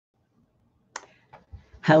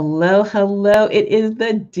Hello, hello. It is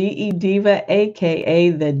the DE Diva,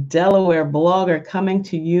 aka the Delaware blogger, coming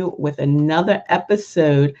to you with another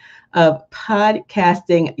episode of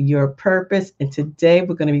Podcasting Your Purpose. And today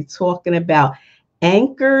we're going to be talking about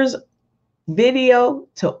Anchor's video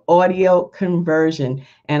to audio conversion.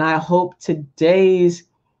 And I hope today's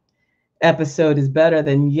episode is better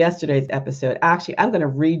than yesterday's episode. Actually, I'm going to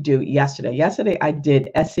redo yesterday. Yesterday, I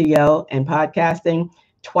did SEO and podcasting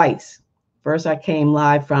twice. First, I came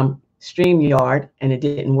live from StreamYard and it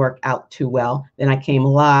didn't work out too well. Then I came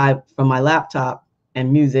live from my laptop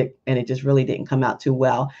and music and it just really didn't come out too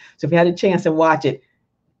well. So if you had a chance to watch it,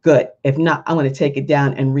 good. If not, I'm going to take it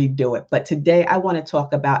down and redo it. But today I want to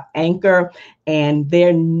talk about Anchor and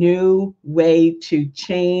their new way to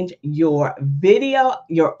change your video,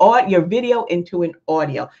 your video into an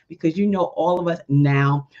audio, because all of us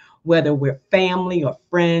now, whether we're family or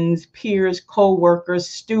friends, peers, co-workers,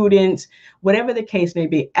 students, whatever the case may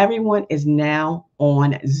be, everyone is now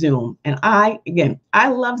on Zoom. And I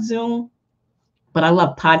love Zoom, but I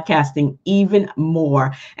love podcasting even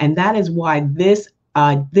more. And that is why this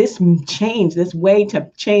way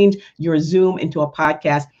to change your Zoom into a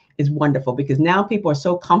podcast is wonderful, because now people are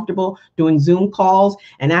so comfortable doing Zoom calls,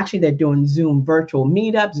 and actually they're doing Zoom virtual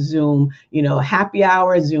meetups, Zoom, happy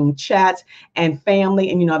hours, Zoom chats, and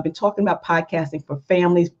family. And, I've been talking about podcasting for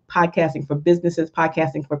families, podcasting for businesses,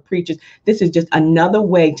 podcasting for preachers. This is just another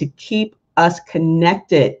way to keep us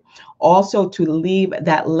connected, also to leave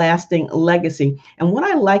that lasting legacy. And what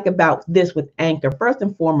I like about this with Anchor, first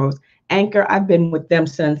and foremost, Anchor, I've been with them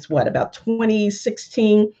since about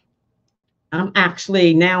 2016. I'm at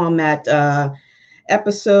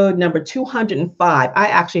episode number 205. I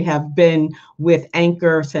actually have been with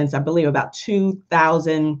Anchor since I believe about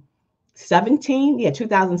 2017. Yeah,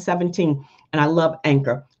 2017. And I love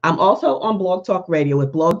Anchor. I'm also on Blog Talk Radio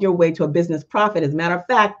with Blog Your Way to a Business Profit. As a matter of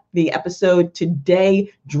fact, the episode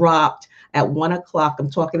today dropped at 1:00.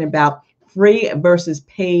 I'm talking about free versus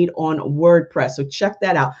paid on WordPress. So check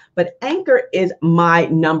that out. But Anchor is my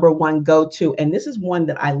number one go-to. And this is one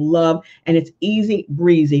that I love, and it's easy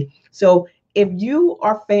breezy. So if you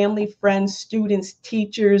are family, friends, students,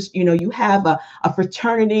 teachers, you have a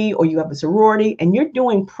fraternity or you have a sorority and you're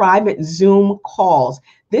doing private Zoom calls,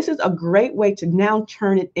 this is a great way to now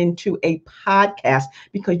turn it into a podcast,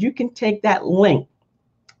 because you can take that link,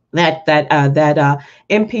 that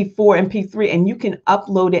MP4, MP3, and you can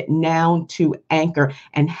upload it now to Anchor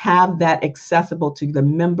and have that accessible to the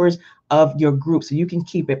members of your group. So you can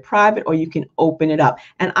keep it private or you can open it up.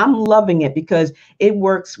 And I'm loving it because it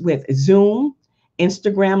works with Zoom,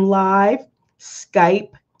 Instagram Live, Skype,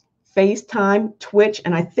 FaceTime, Twitch,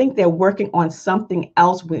 and I think they're working on something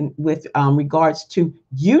else with regards to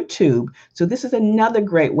YouTube. So this is another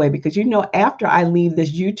great way, because after I leave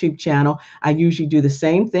this YouTube channel, I usually do the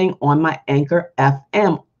same thing on my Anchor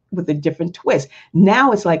FM with a different twist.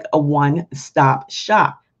 Now it's like a one-stop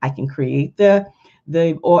shop. I can create the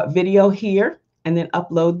video here and then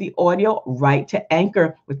upload the audio right to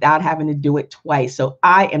Anchor without having to do it twice. So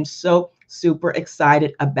I am so super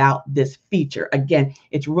excited about this feature. Again,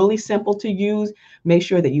 it's really simple to use. Make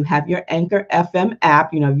sure that you have your Anchor FM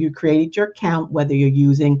app. You created your account, whether you're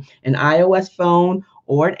using an iOS phone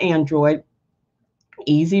or an Android.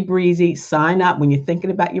 Easy breezy. Sign up. When you're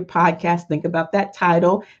thinking about your podcast, think about that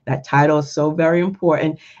title. That title is so very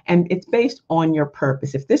important, and it's based on your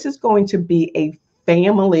purpose. If this is going to be a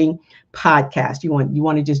family podcast, you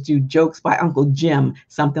want to just do jokes by Uncle Jim,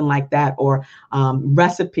 something like that, or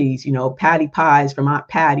recipes, patty pies from Aunt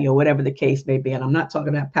Patty, or whatever the case may be. And I'm not talking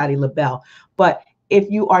about Patti LaBelle, but if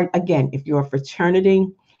you're a fraternity,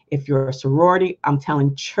 if you're a sorority, I'm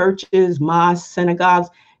telling churches, mosques, synagogues,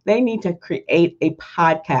 they need to create a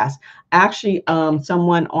podcast. Actually,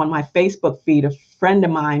 someone on my Facebook feed, a friend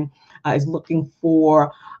of mine, is looking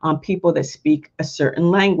for people that speak a certain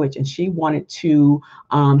language, and she wanted to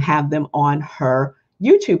have them on her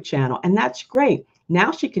YouTube channel, and that's great.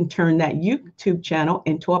 Now she can turn that YouTube channel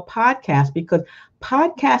into a podcast, because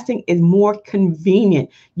podcasting is more convenient.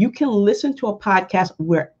 You can listen to a podcast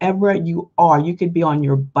wherever you are. You could be on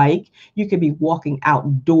your bike, you could be walking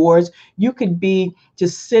outdoors, you could be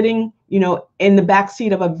just sitting in the back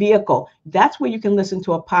seat of a vehicle. That's where you can listen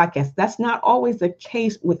to a podcast. That's not always the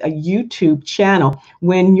case with a YouTube channel.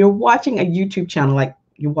 When you're watching a YouTube channel like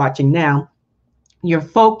you're watching now, you're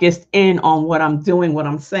focused in on what I'm doing, what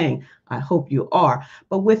I'm saying. I hope you are.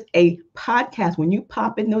 But with a podcast, when you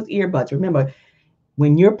pop in those earbuds, remember,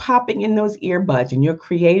 when you're popping in those earbuds and you're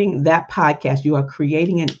creating that podcast, you are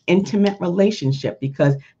creating an intimate relationship,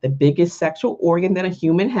 because the biggest sexual organ that a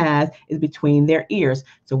human has is between their ears.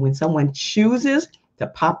 So when someone chooses to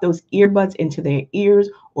pop those earbuds into their ears,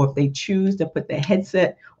 or if they choose to put the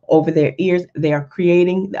headset over their ears, they are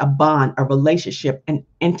creating a bond, a relationship, an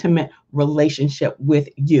intimate relationship with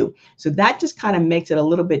you. So that just kind of makes it a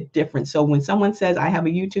little bit different. So when someone says, I have a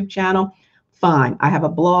YouTube channel, fine. I have a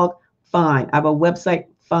blog, fine. I have a website,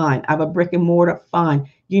 fine. I have a brick and mortar, fine.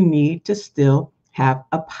 You need to still have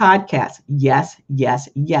a podcast. Yes, yes,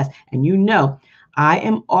 yes. And you know, I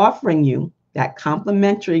am offering you that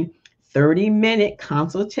complimentary 30-minute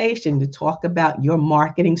consultation to talk about your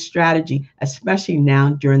marketing strategy, especially now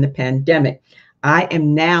during the pandemic. I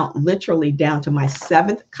am now literally down to my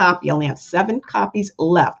 7th copy. I only have 7 copies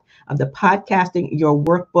left of the Podcasting Your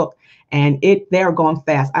Workbook, and they're going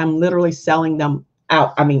fast. I'm literally selling them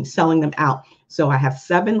out. So I have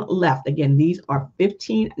 7 left. Again, these are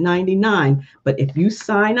 $15.99, but if you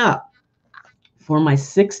sign up for my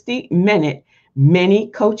 60-minute mini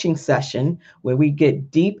coaching session where we get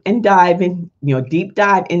deep dive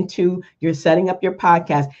into your setting up your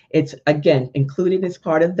podcast, it's again included as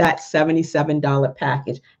part of that $77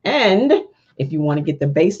 package. And if you want to get the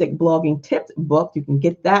basic blogging tips book, you can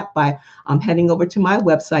get that by heading over to my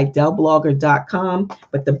website, delblogger.com.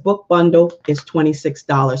 But the book bundle is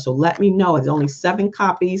 $26. So let me know. It's only 7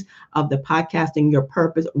 copies of the Podcasting Your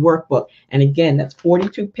Purpose workbook. And again, that's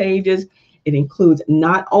 42 pages. It includes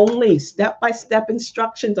not only step-by-step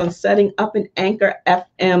instructions on setting up an Anchor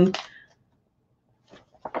FM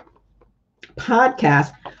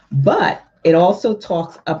podcast, but it also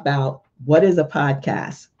talks about what is a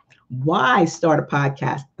podcast, why start a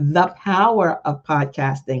podcast, the power of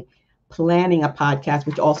podcasting, planning a podcast,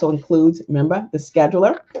 which also includes, remember, the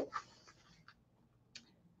scheduler,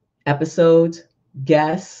 episodes,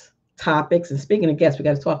 guests, topics. And speaking of guests, we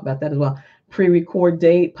got to talk about that as well. Pre-record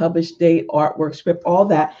date, published date, artwork, script, all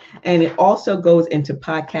that. And it also goes into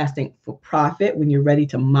podcasting for profit when you're ready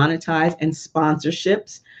to monetize, and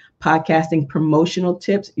sponsorships, podcasting promotional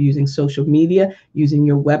tips, using social media, using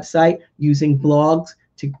your website, using blogs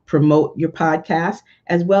to promote your podcast,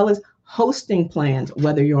 as well as hosting plans,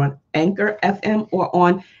 whether you're on Anchor FM or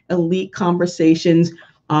on Elite Conversations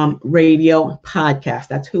radio podcast.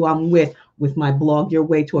 That's who I'm with my Blog Your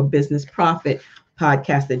Way to a Business Profit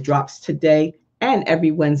podcast that drops today and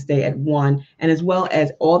every Wednesday at 1, and as well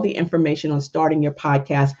as all the information on starting your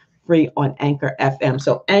podcast free on Anchor FM.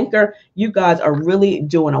 So Anchor, you guys are really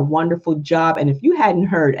doing a wonderful job. And if you hadn't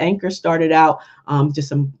heard, Anchor started out just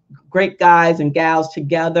some great guys and gals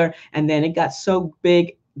together, and then it got so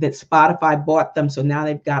big that Spotify bought them. So now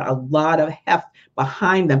they've got a lot of heft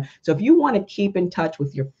behind them. So if you want to keep in touch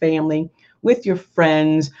with your family, with your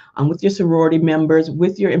friends, with your sorority members,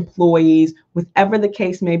 with your employees, whatever the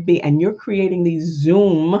case may be, and you're creating these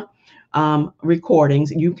Zoom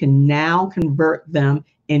recordings, you can now convert them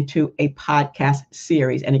into a podcast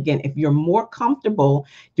series. And again, if you're more comfortable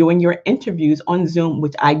doing your interviews on Zoom,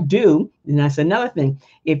 which I do, and that's another thing,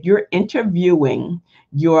 if you're interviewing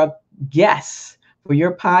your guests for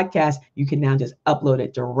your podcast, you can now just upload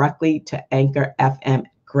it directly to Anchor FM.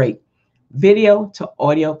 Great. Video to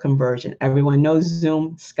audio conversion. Everyone knows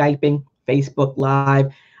Zoom, Skyping, Facebook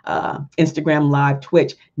Live, Instagram Live,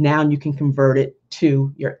 Twitch. Now you can convert it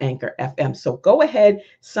to your Anchor FM. So go ahead,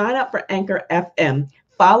 sign up for Anchor FM.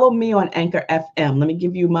 Follow me on Anchor FM. Let me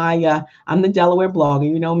give you my, I'm the Delaware blogger.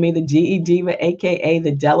 You know me, the GE Diva, AKA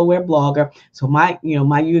the Delaware blogger. So my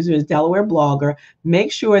user is Delaware blogger.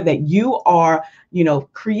 Make sure that you are,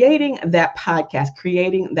 creating that podcast,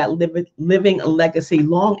 creating that living legacy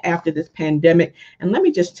long after this pandemic. And let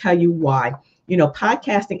me just tell you why.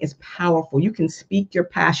 Podcasting is powerful. You can speak your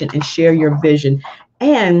passion and share your vision.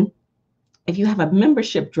 And if you have a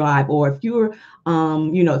membership drive, or if you're,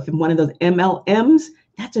 if you're one of those MLMs,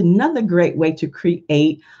 that's another great way to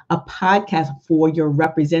create a podcast for your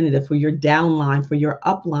representative, for your downline, for your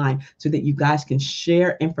upline, so that you guys can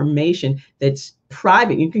share information that's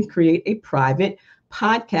private. You can create a private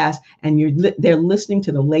podcast, and they're listening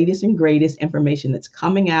to the latest and greatest information that's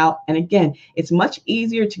coming out. And again, it's much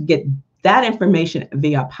easier to get that information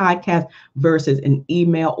via podcast versus an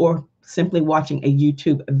email or simply watching a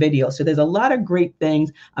YouTube video. So there's a lot of great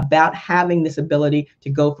things about having this ability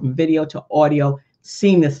to go from video to audio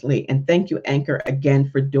seamlessly. And thank you, Anchor, again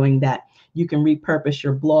for doing that. You can repurpose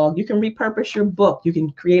your blog. You can repurpose your book. You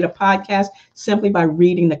can create a podcast simply by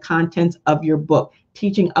reading the contents of your book,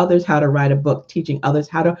 teaching others how to write a book, teaching others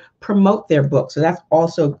how to promote their book. So that's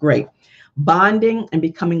also great. Bonding and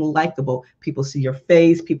becoming likable. People see your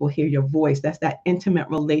face. People hear your voice. That's that intimate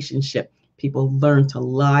relationship. People learn to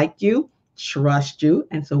like you, trust you.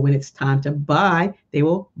 And so when it's time to buy, they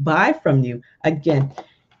will buy from you. Again,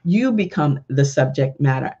 you become the subject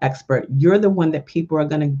matter expert. You're the one that people are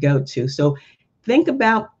going to go to. So think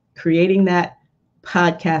about creating that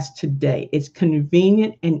podcast today. It's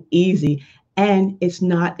convenient and easy, and it's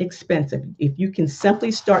not expensive. If you can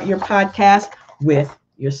simply start your podcast with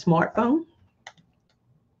your smartphone,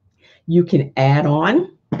 you can add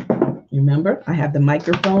on. Remember, I have the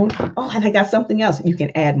microphone. Oh, and I got something else. You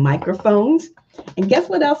can add microphones. And guess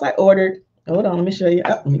what else I ordered? Hold on, let me show you. Oh,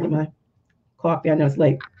 let me get my coffee. I know it's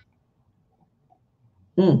late.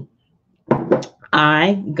 Let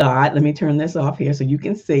me turn this off here so you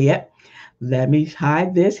can see it. Let me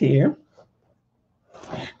hide this here.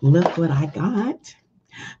 Look what I got.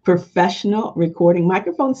 Professional recording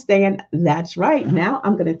microphone stand. That's right. Now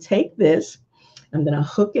I'm going to take this. I'm going to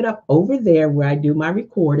hook it up over there where I do my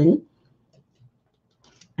recording.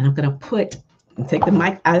 And I'm going to take the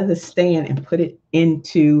mic out of the stand and put it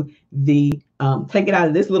into take it out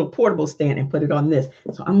of this little portable stand and put it on this.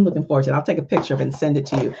 So I'm looking forward to it. I'll take a picture of it and send it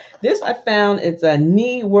to you. This I found, it's a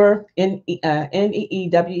Neewer,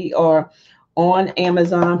 Neewer, on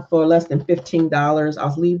Amazon for less than $15.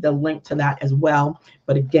 I'll leave the link to that as well.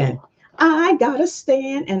 But again, I got a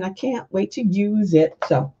stand and I can't wait to use it.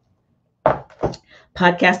 So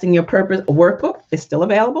Podcasting Your Purpose workbook is still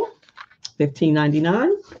available,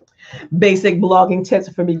 $15.99. Basic blogging tips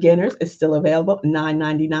for beginners is still available,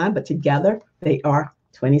 $9.99, but together they are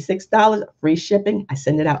 $26, free shipping. I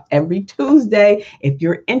send it out every Tuesday. If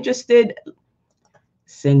you're interested,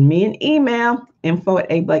 send me an email,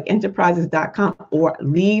 info@ablakeenterprises.com, or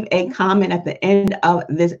leave a comment at the end of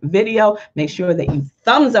this video. Make sure that you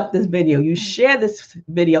thumbs up this video, you share this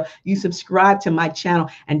video, you subscribe to my channel,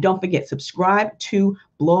 and don't forget, subscribe to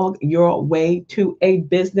Blog Your Way to a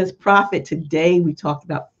Business Profit. Today, we talked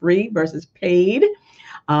about free versus paid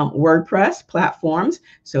WordPress platforms.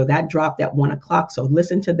 So that dropped at 1 o'clock. So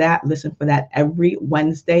listen to that. Listen for that every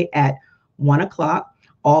Wednesday at 1 o'clock.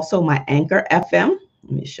 Also, my Anchor FM.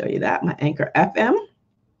 Let me show you that. My Anchor FM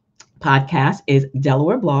podcast is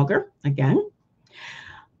Delaware Blogger. Again,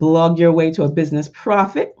 Blog Your Way to a Business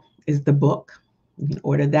Profit is the book. You can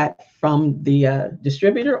order that from the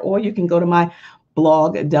distributor, or you can go to my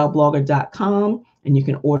blog, delblogger.com, and you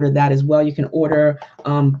can order that as well. You can order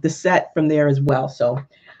the set from there as well. So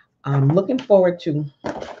I'm looking forward to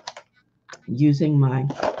using my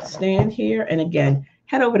stand here. And again,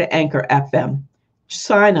 head over to Anchor FM.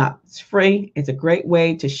 Sign up. It's free. It's a great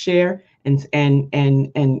way to share and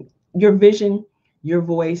your vision, your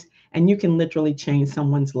voice, and you can literally change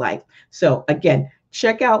someone's life. So again,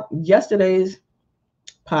 check out yesterday's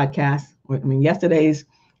podcast. Yesterday's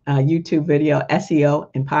YouTube video, SEO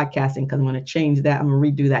and podcasting, because I'm going to change that. I'm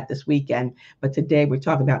going to redo that this weekend. But today we're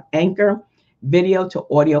talking about Anchor video to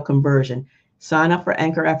audio conversion. Sign up for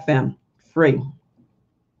Anchor FM, free.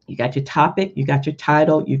 You got your topic, you got your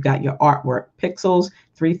title, you've got your artwork, pixels,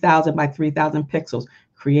 3,000 by 3,000 pixels.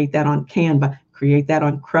 Create that on Canva, create that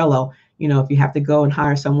on Trello. If you have to go and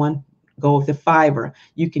hire someone, go with the Fiverr.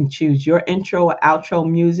 You can choose your intro or outro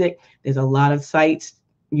music. There's a lot of sites,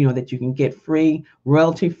 that you can get free,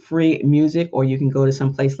 royalty-free music, or you can go to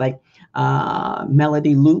some place like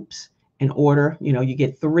Melody Loops and order. You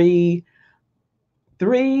get three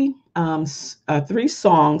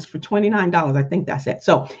songs for $29. I think that's it.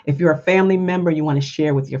 So if you're a family member, you want to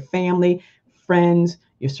share with your family, friends,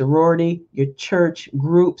 your sorority, your church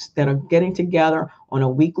groups that are getting together on a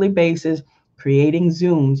weekly basis, creating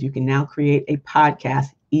Zooms, you can now create a podcast,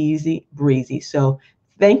 easy breezy. So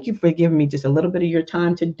thank you for giving me just a little bit of your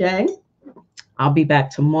time today. I'll be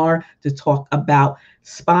back tomorrow to talk about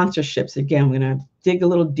sponsorships. Again, we're going to dig a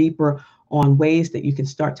little deeper on ways that you can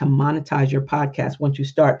start to monetize your podcast once you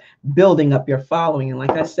start building up your following. And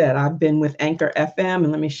like I said, I've been with Anchor FM,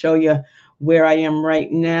 and let me show you where I am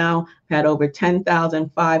right now. I've had over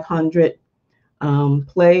 10,500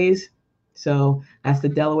 plays. So that's the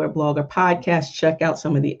Delaware Blogger podcast. Check out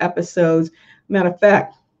some of the episodes. Matter of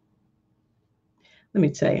fact, let me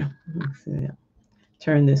tell you.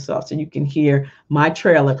 Turn this off so you can hear my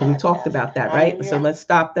trailer, because we talked about that, right? So let's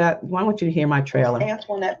stop that. I want you to hear my trailer.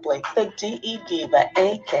 Antoinette Blake, the DE Diva,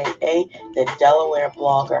 aka the Delaware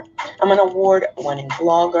Blogger. I'm an award-winning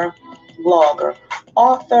blogger,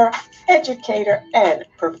 author, educator, and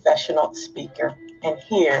professional speaker. And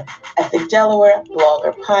here at the Delaware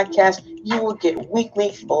Blogger Podcast, you will get weekly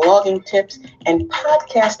blogging tips and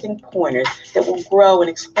podcasting pointers that will grow and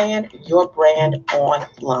expand your brand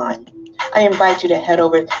online. I invite you to head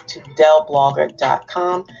over to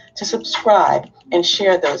delblogger.com to subscribe and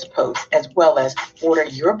share those posts, as well as order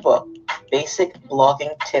your book, Basic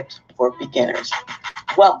Blogging Tips for Beginners.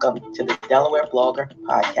 Welcome to the Delaware Blogger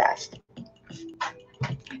Podcast.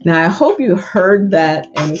 Now, I hope you heard that,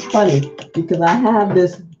 and it's funny because I have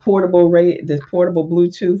this this portable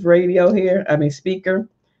Bluetooth radio here. I mean, speaker.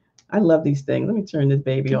 I love these things. Let me turn this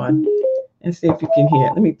baby on and see if you can hear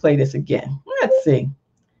it. Let me play this again. Let's see.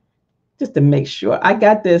 Just to make sure. I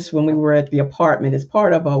got this when we were at the apartment. It's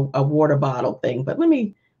part of a water bottle thing. But let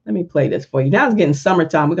me play this for you. Now it's getting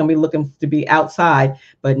summertime. We're going to be looking to be outside,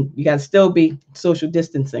 but you got to still be social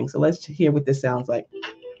distancing. So let's hear what this sounds like.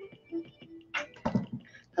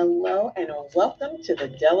 Hello and welcome to the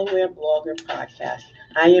Delaware Blogger Podcast.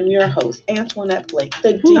 I am your host, Antoinette Blake,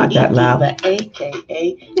 the DE Diva,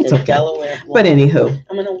 aka the Delaware Blogger. But anywho,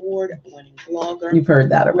 I'm an award-winning blogger. You've heard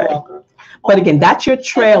that already. But again, that's your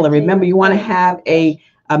trailer. Remember, you want to have a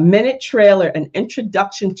minute trailer, an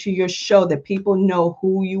introduction to your show that people know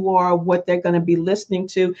who you are, what they're going to be listening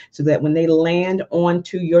to, so that when they land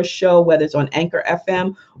onto your show, whether it's on Anchor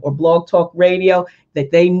FM or Blog Talk Radio,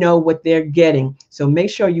 that they know what they're getting. So make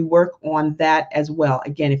sure you work on that as well.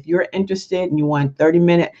 Again, if you're interested and you want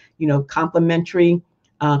 30-minute, complimentary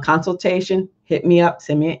consultation, hit me up,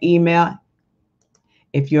 send me an email.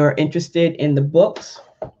 If you're interested in the books,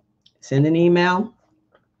 send an email.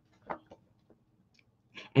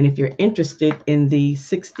 And if you're interested in the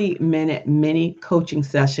 60-minute mini coaching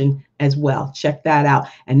session as well, check that out.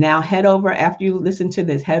 And now head over, after you listen to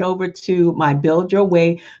this, head over to my Build Your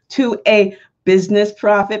Way to a Business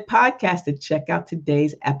Profit podcast to check out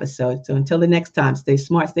today's episode. So until the next time, stay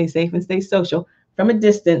smart, stay safe, and stay social from a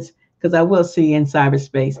distance, because I will see you in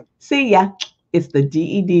cyberspace. See ya. It's the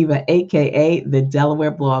DE Diva, aka the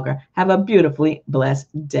Delaware Blogger. Have a beautifully blessed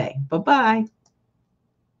day. Bye-bye.